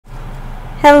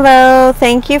Hello,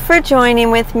 thank you for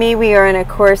joining with me. We are in A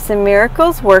Course in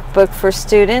Miracles workbook for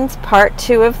students, part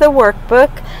 2 of the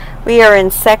workbook. We are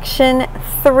in section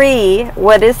 3,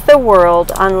 What is the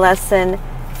World, on lesson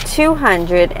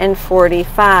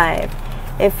 245.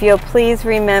 If you'll please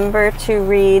remember to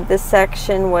read the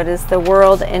section, What is the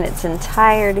World, in its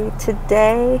entirety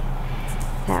today,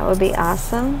 that would be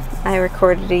awesome. I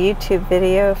recorded a YouTube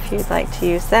video if you'd like to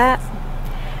use that.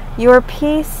 Your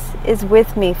peace is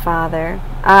with me, Father.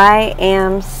 I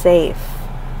am safe.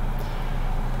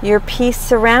 Your peace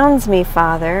surrounds me,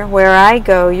 Father. Where I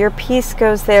go, your peace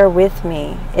goes there with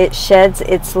me. It sheds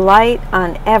its light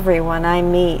on everyone I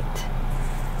meet.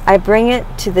 I bring it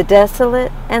to the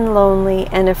desolate and lonely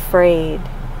and afraid.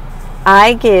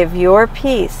 I give your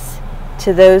peace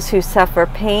to those who suffer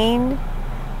pain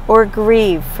or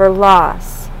grieve for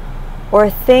loss or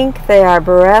think they are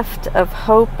bereft of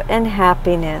hope and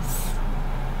happiness.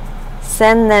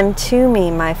 Send them to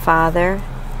me, my Father.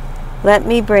 Let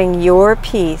me bring your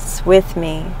peace with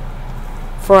me,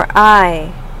 for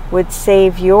I would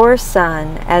save your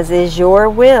Son, as is your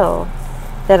will,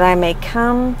 that I may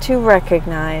come to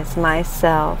recognize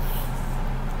myself.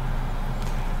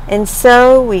 And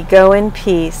so we go in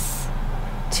peace.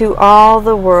 To all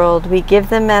the world we give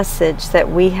the message that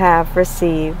we have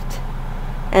received,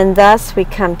 and thus we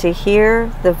come to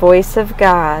hear the voice of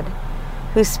God,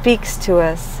 who speaks to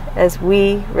us as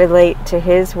we relate to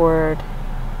His Word,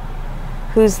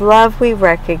 whose love we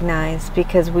recognize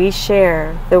because we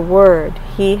share the Word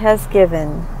He has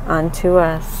given unto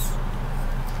us.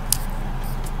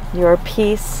 Your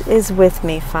peace is with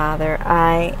me, Father.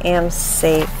 I am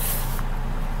safe.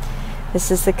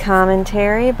 This is the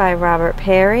commentary by Robert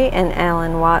Perry and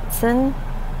Alan Watson.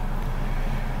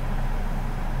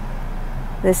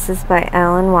 This is by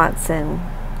Alan Watson.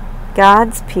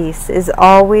 God's peace is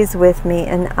always with me,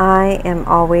 and I am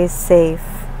always safe.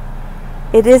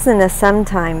 It isn't a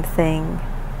sometime thing.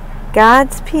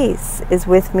 God's peace is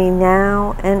with me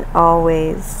now and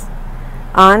always.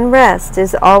 Unrest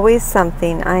is always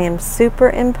something I am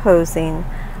superimposing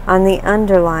on the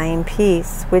underlying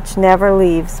peace, which never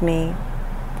leaves me.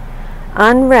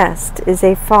 Unrest is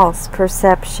a false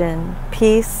perception.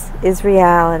 Peace is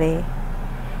reality.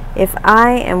 If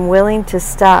I am willing to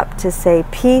stop to say,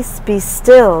 "Peace, be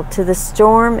still," to the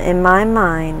storm in my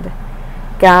mind,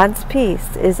 God's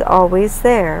peace is always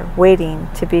there, waiting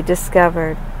to be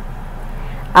discovered.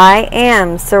 I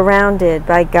am surrounded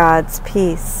by God's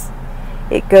peace.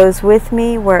 It goes with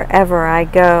me wherever I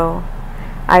go.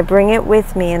 I bring it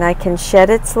with me, and I can shed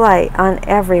its light on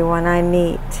everyone I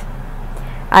meet.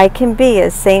 I can be,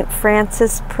 as St.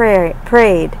 Francis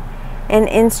prayed, an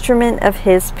instrument of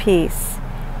His peace,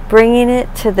 bringing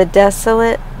it to the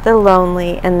desolate, the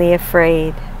lonely, and the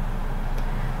afraid.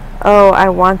 Oh, I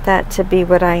want that to be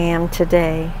what I am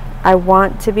today. I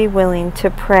want to be willing to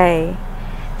pray.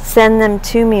 Send them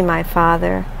to me, my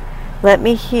Father. Let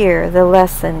me hear the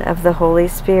lesson of the Holy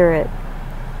Spirit.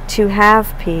 To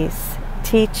have peace,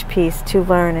 teach peace to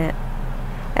learn it.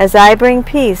 As I bring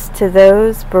peace to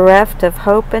those bereft of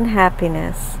hope and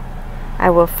happiness, I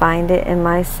will find it in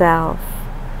myself.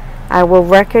 I will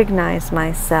recognize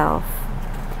myself.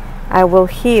 I will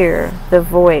hear the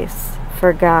voice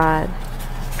for God.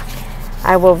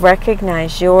 I will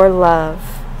recognize your love.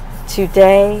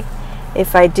 Today,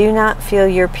 if I do not feel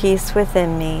your peace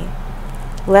within me,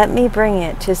 let me bring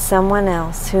it to someone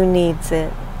else who needs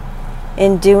it.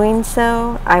 In doing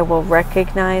so, I will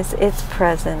recognize its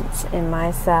presence in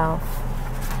myself.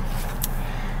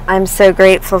 I'm so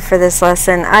grateful for this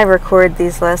lesson. I record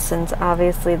these lessons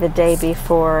obviously the day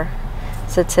before.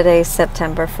 So today's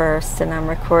September 1st, and I'm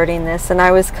recording this. And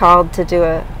I was called to do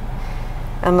a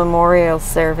memorial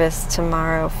service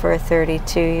tomorrow for a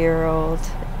 32-year-old.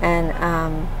 And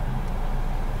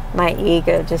my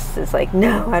ego just is like,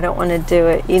 no, I don't want to do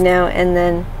it, you know. And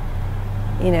then,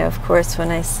 you know, of course, when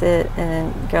I sit and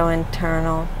then go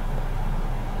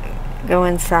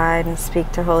inside and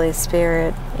speak to Holy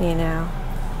Spirit, you know,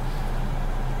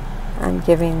 I'm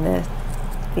giving the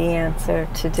answer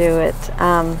to do it.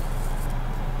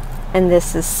 And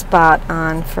this is spot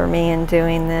on for me in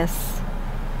doing this.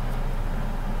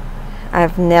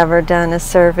 I've never done a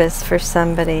service for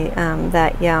somebody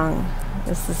that young.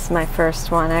 This is my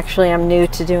first one. Actually, I'm new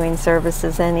to doing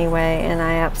services anyway, and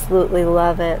I absolutely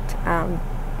love it.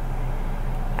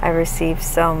 I receive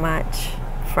so much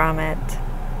from it.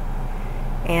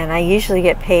 And I usually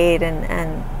get paid,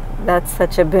 and that's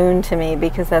such a boon to me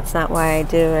because that's not why I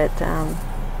do it.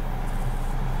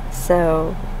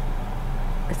 So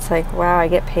it's like, wow, I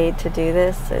get paid to do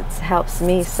this. It helps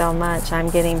me so much. I'm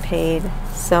getting paid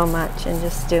so much in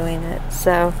just doing it.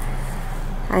 So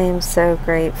I am so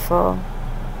grateful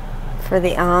for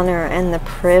the honor and the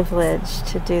privilege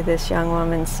to do this young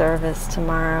woman's service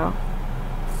tomorrow.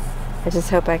 I just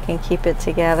hope I can keep it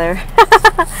together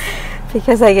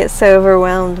because I get so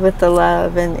overwhelmed with the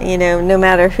love, and you know, no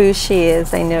matter who she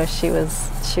is, I know she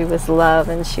was love,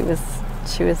 and she's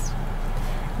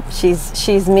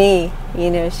me, you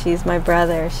know, she's my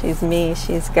brother, she's me,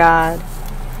 she's God,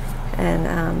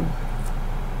 and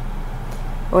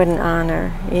what an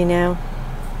honor, you know.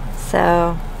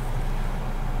 So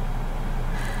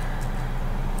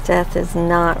death is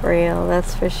not real,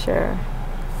 that's for sure.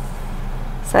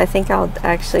 So I think I'll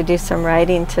actually do some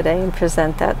writing today and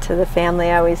present that to the family.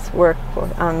 I always work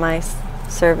on my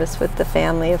service with the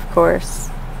family, of course.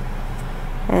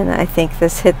 And I think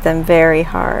this hit them very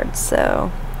hard,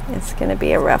 so it's going to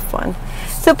be a rough one.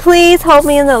 So please hold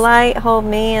me in the light, hold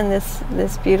me and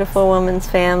this beautiful woman's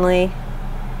family.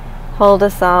 Hold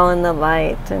us all in the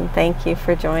light, and thank you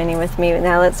for joining with me.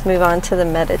 Now let's move on to the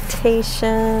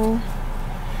meditation.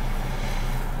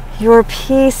 Your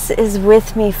peace is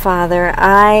with me, Father.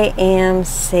 I am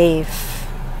safe.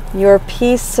 Your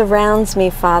peace surrounds me,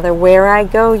 Father. Where I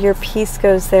go, your peace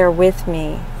goes there with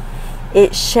me.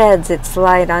 It sheds its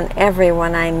light on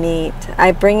everyone I meet.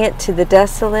 I bring it to the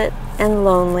desolate and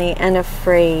lonely and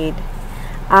afraid.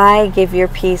 I give your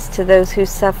peace to those who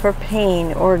suffer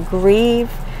pain or grieve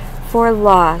for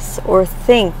loss or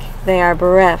think they are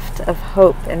bereft of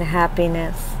hope and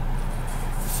happiness.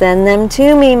 Send them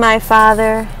to me, my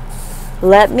Father.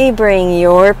 Let me bring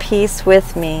your peace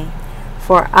with me,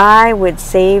 for I would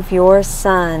save your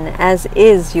Son, as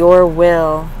is your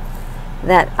will,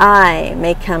 that I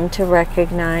may come to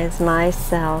recognize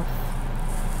myself.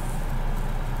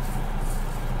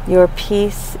 Your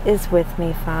peace is with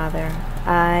me, Father.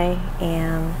 I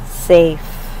am safe.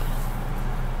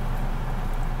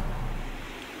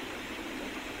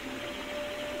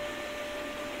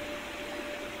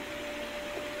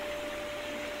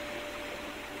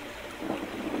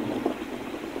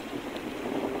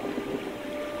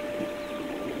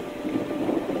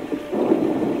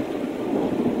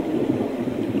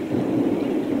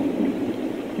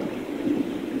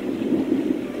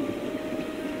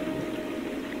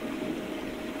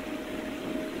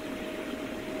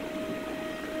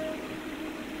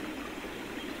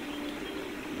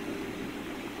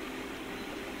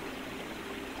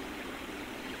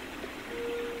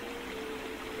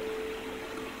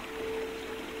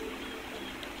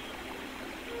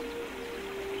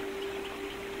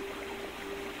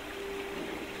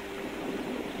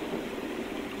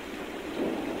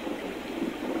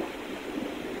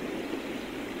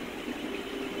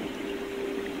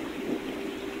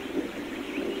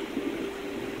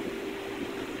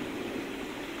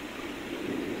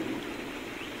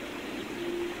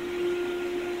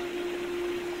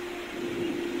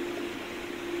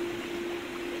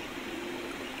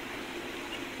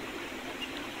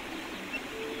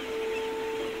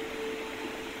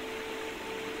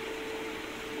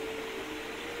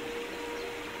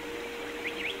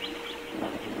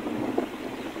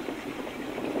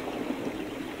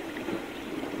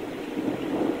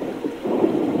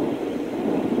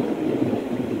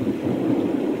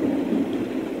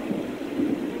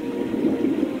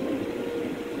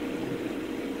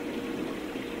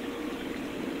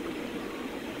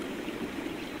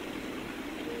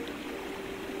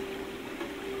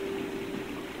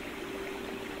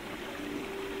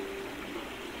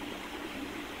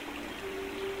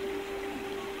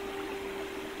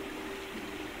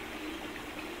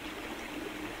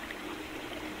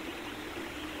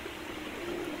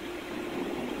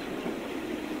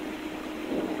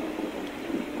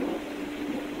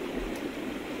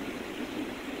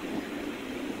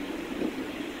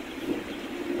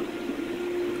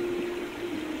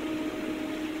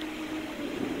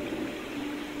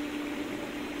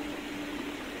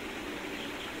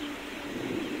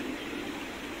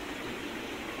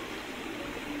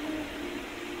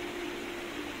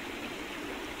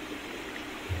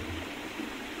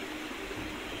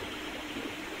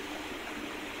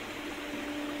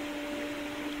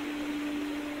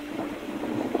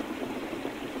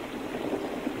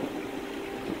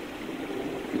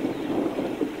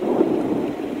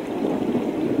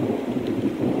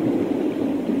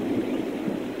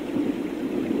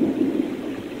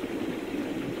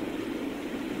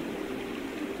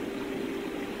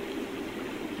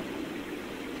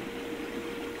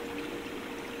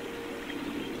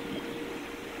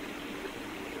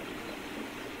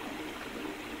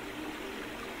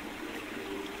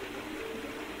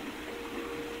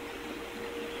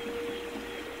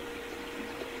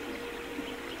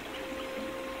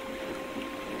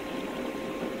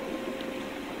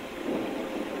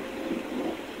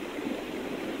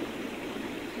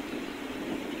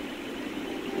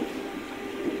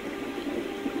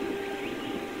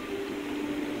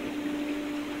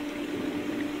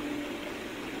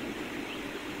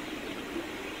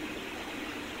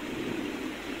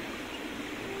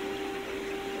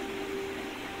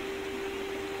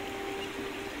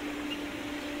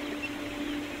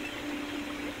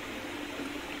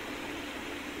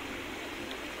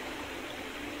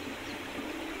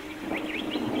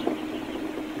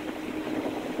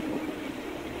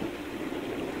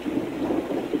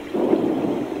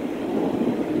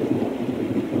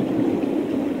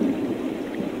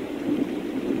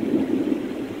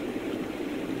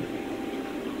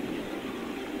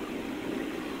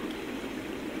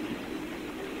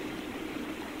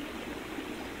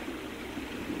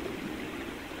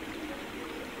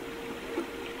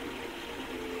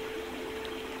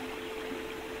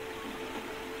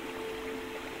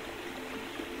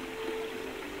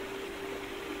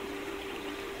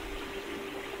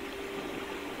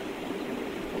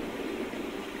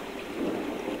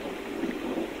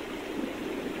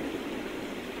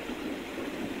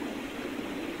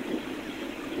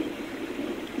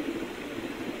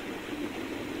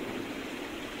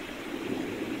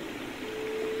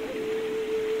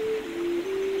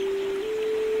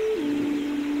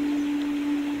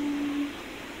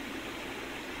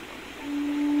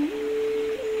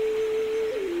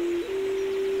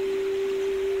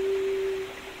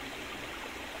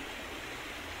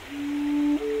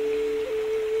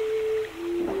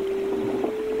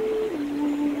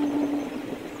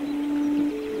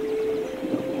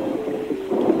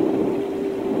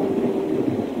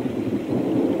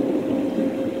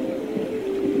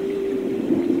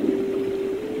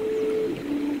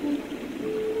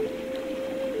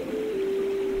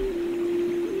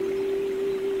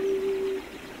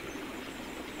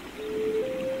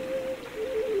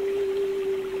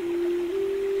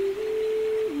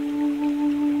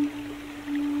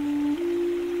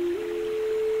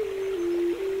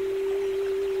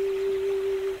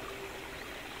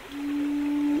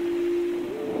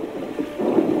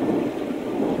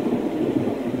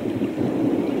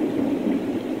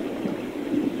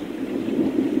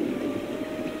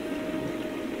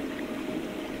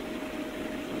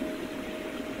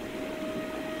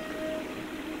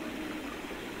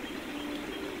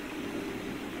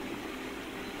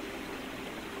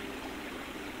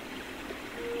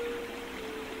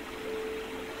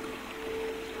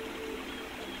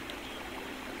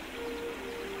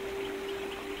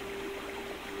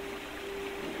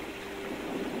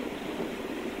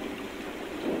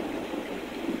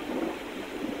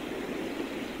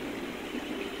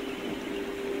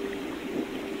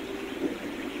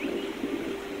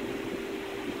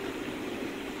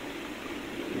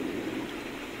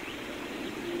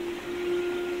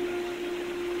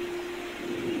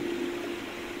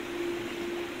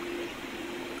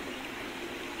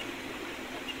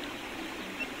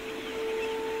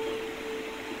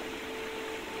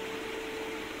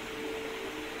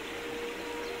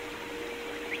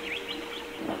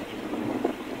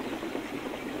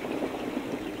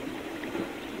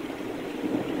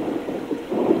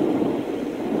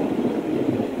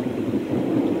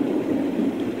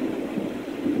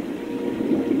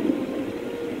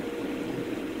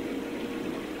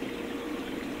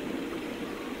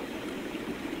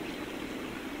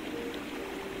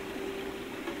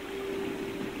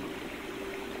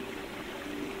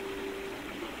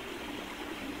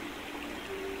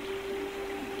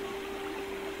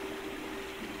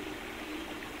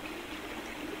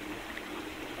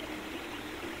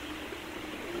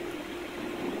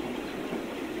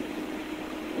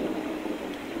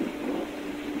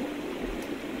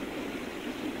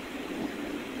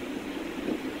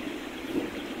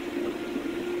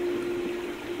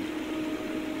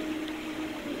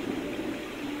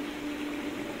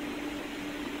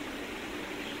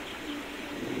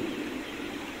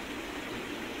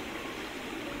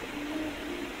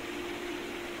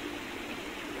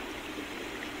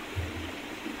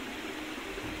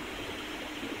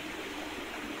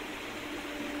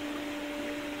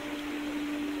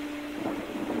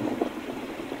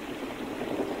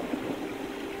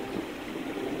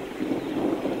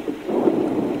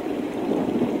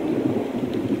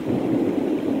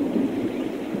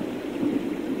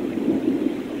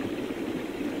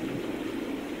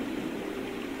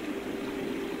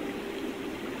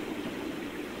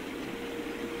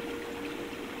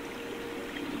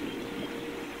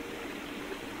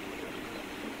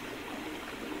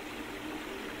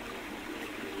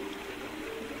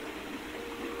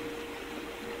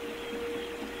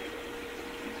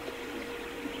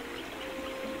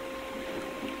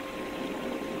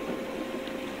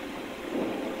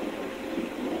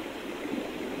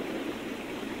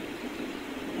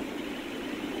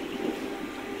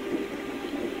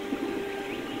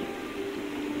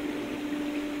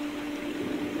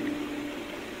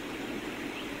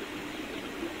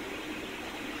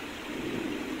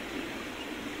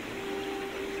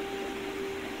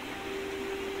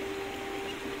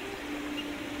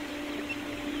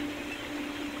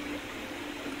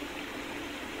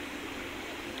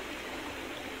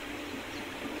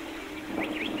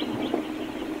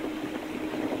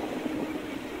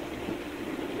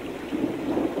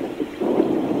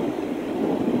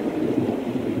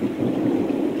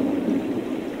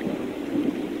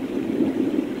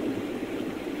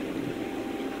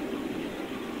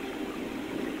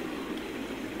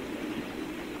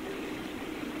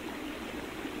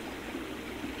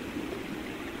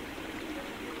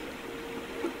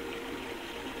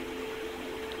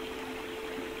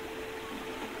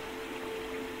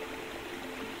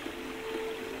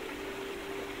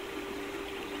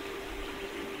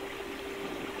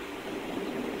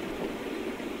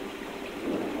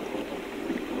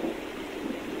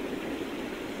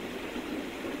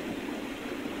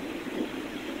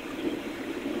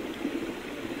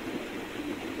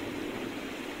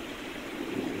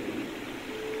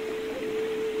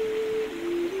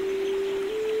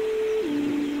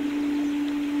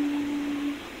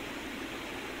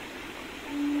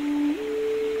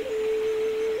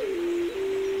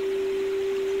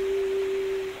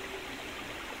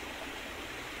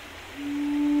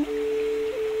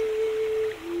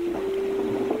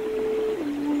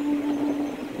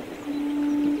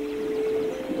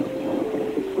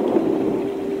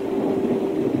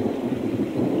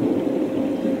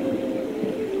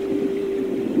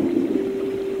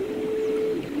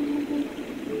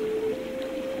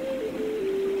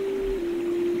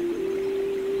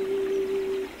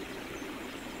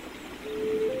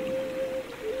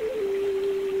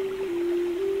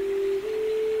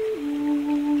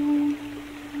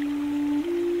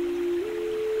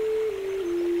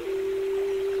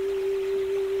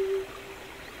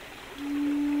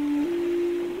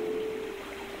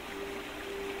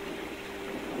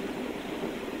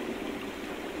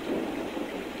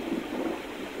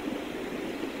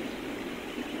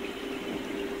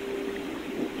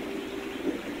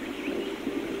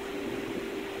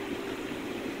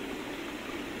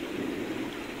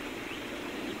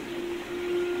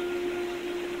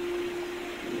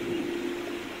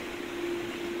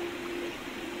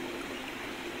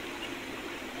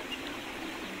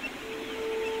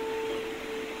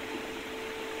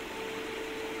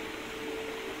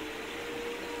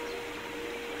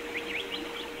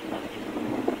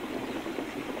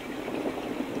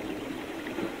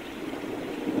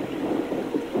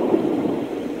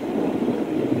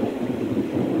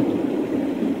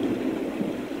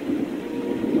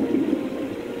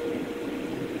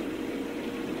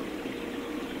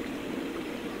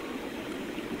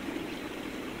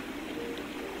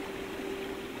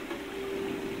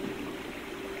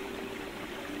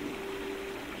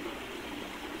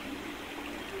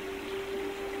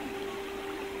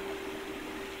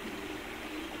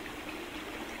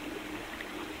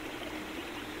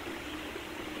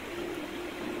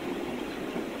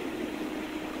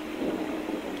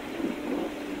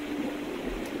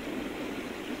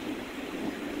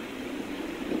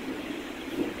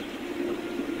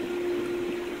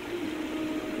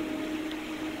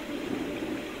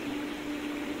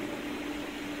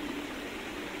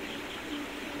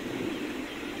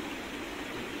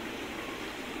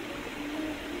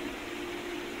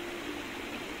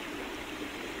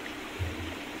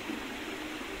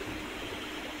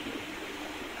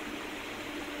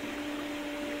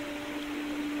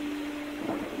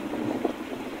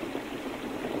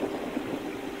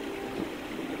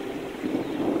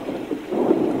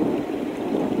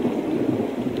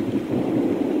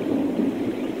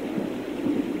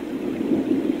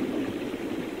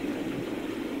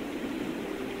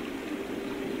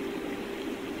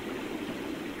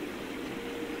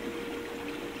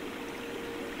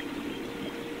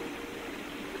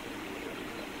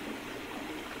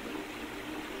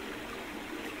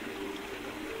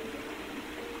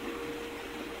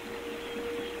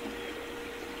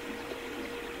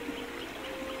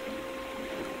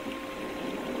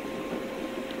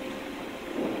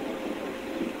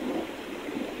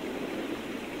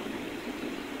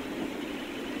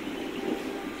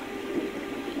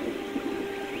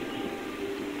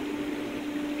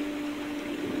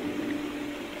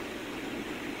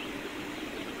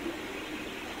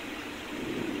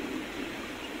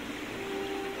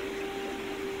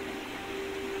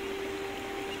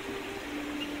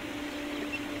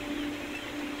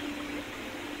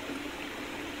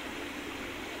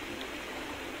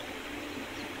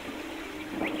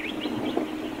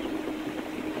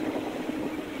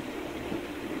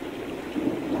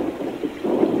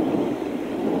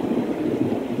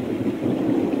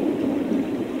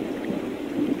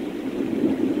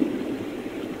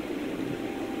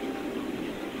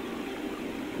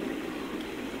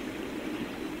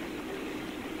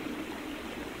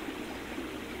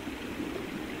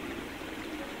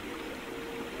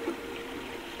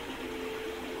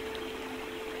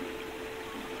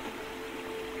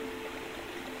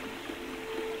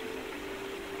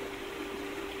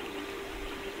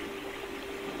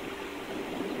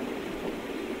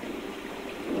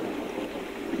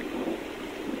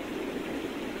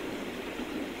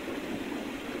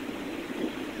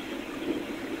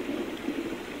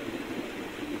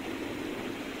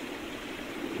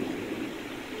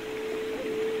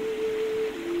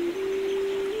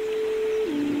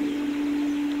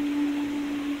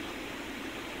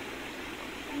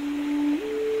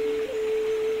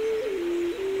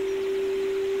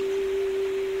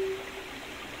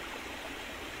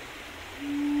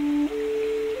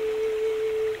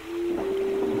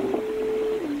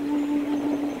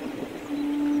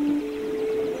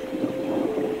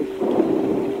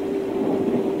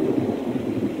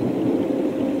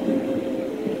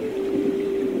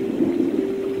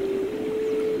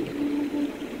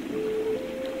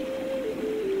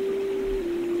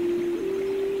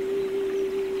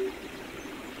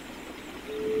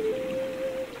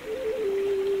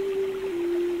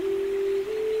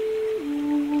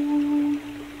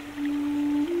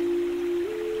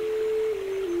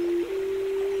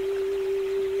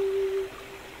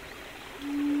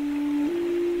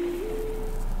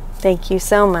 Thank you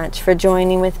so much for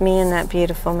joining with me in that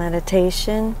beautiful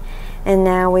meditation. And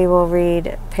now we will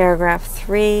read paragraph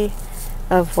 3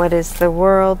 of What is the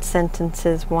World,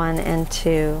 sentences 1 and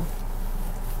 2.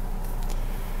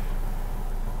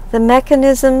 The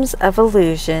mechanisms of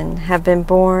illusion have been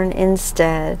born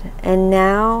instead, and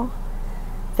now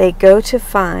they go to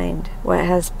find what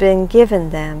has been given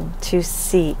them to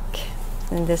seek.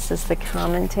 And this is the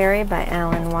commentary by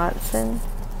Alan Watson.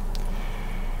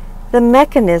 The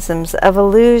mechanisms of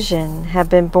illusion have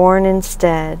been born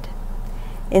instead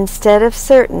of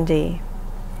certainty.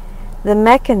 The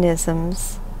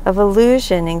mechanisms of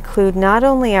illusion include not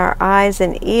only our eyes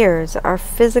and ears, our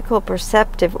physical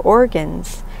perceptive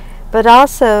organs, but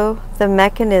also the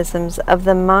mechanisms of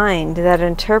the mind that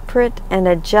interpret and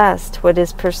adjust what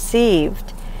is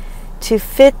perceived to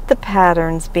fit the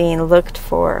patterns being looked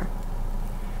for.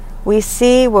 We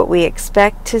see what we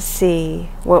expect to see,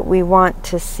 what we want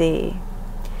to see.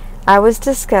 I was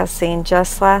discussing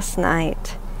just last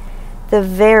night the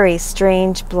very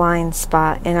strange blind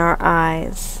spot in our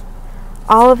eyes.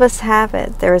 All of us have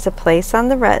it. There is a place on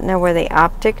the retina where the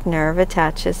optic nerve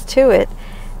attaches to it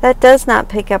that does not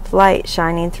pick up light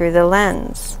shining through the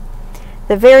lens.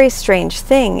 The very strange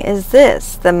thing is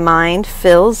this: the mind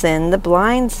fills in the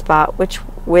blind spot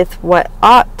with what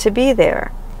ought to be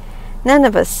there. None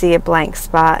of us see a blank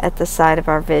spot at the side of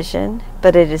our vision,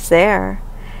 but it is there.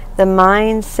 The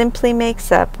mind simply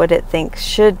makes up what it thinks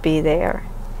should be there.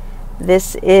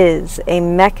 This is a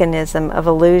mechanism of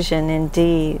illusion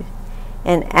indeed,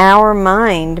 and our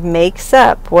mind makes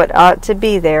up what ought to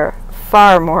be there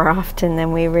far more often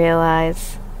than we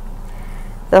realize.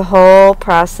 The whole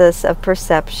process of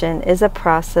perception is a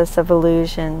process of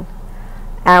illusion.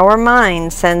 Our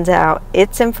mind sends out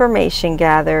its information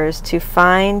gatherers to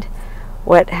find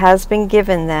what has been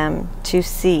given them to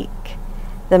seek.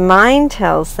 The mind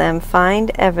tells them,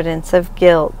 find evidence of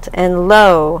guilt, and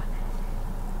lo,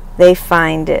 they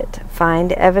find it.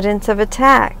 Find evidence of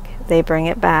attack, they bring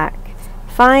it back.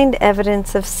 Find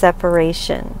evidence of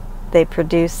separation, they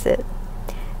produce it.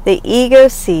 The ego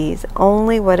sees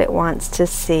only what it wants to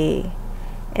see,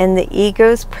 and the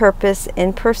ego's purpose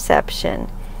in perception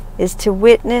is to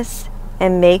witness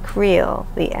and make real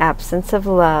the absence of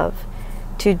love,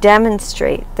 to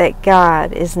demonstrate that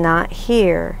God is not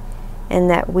here and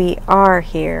that we are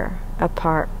here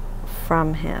apart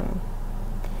from Him.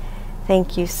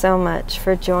 Thank you so much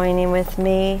for joining with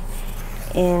me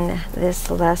in this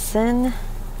lesson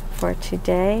for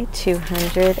today,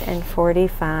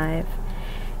 245.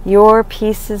 Your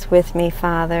peace is with me,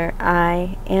 Father.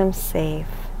 I am safe.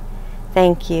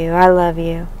 Thank you. I love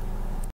you.